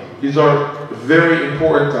aqidah. These are very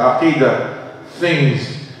important aqidah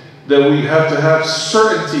things that we have to have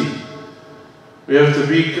certainty. We have to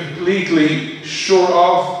be completely sure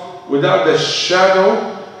of without the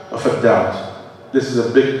shadow of a doubt. This is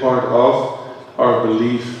a big part of our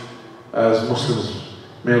belief as Muslims.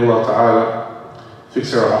 May Allah Ta'ala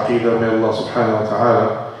fix our aqidah. May Allah Subhanahu wa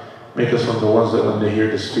Ta'ala make us from the ones that when they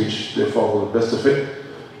hear the speech, they follow the best of it.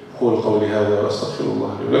 قول قولي هذا وأستغفر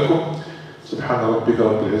الله لي ولكم. سبحان ربك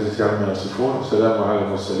رب العزة عما يصفون وسلام على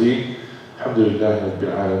المرسلين. الحمد لله رب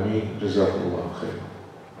العالمين. جزاكم الله خيرا.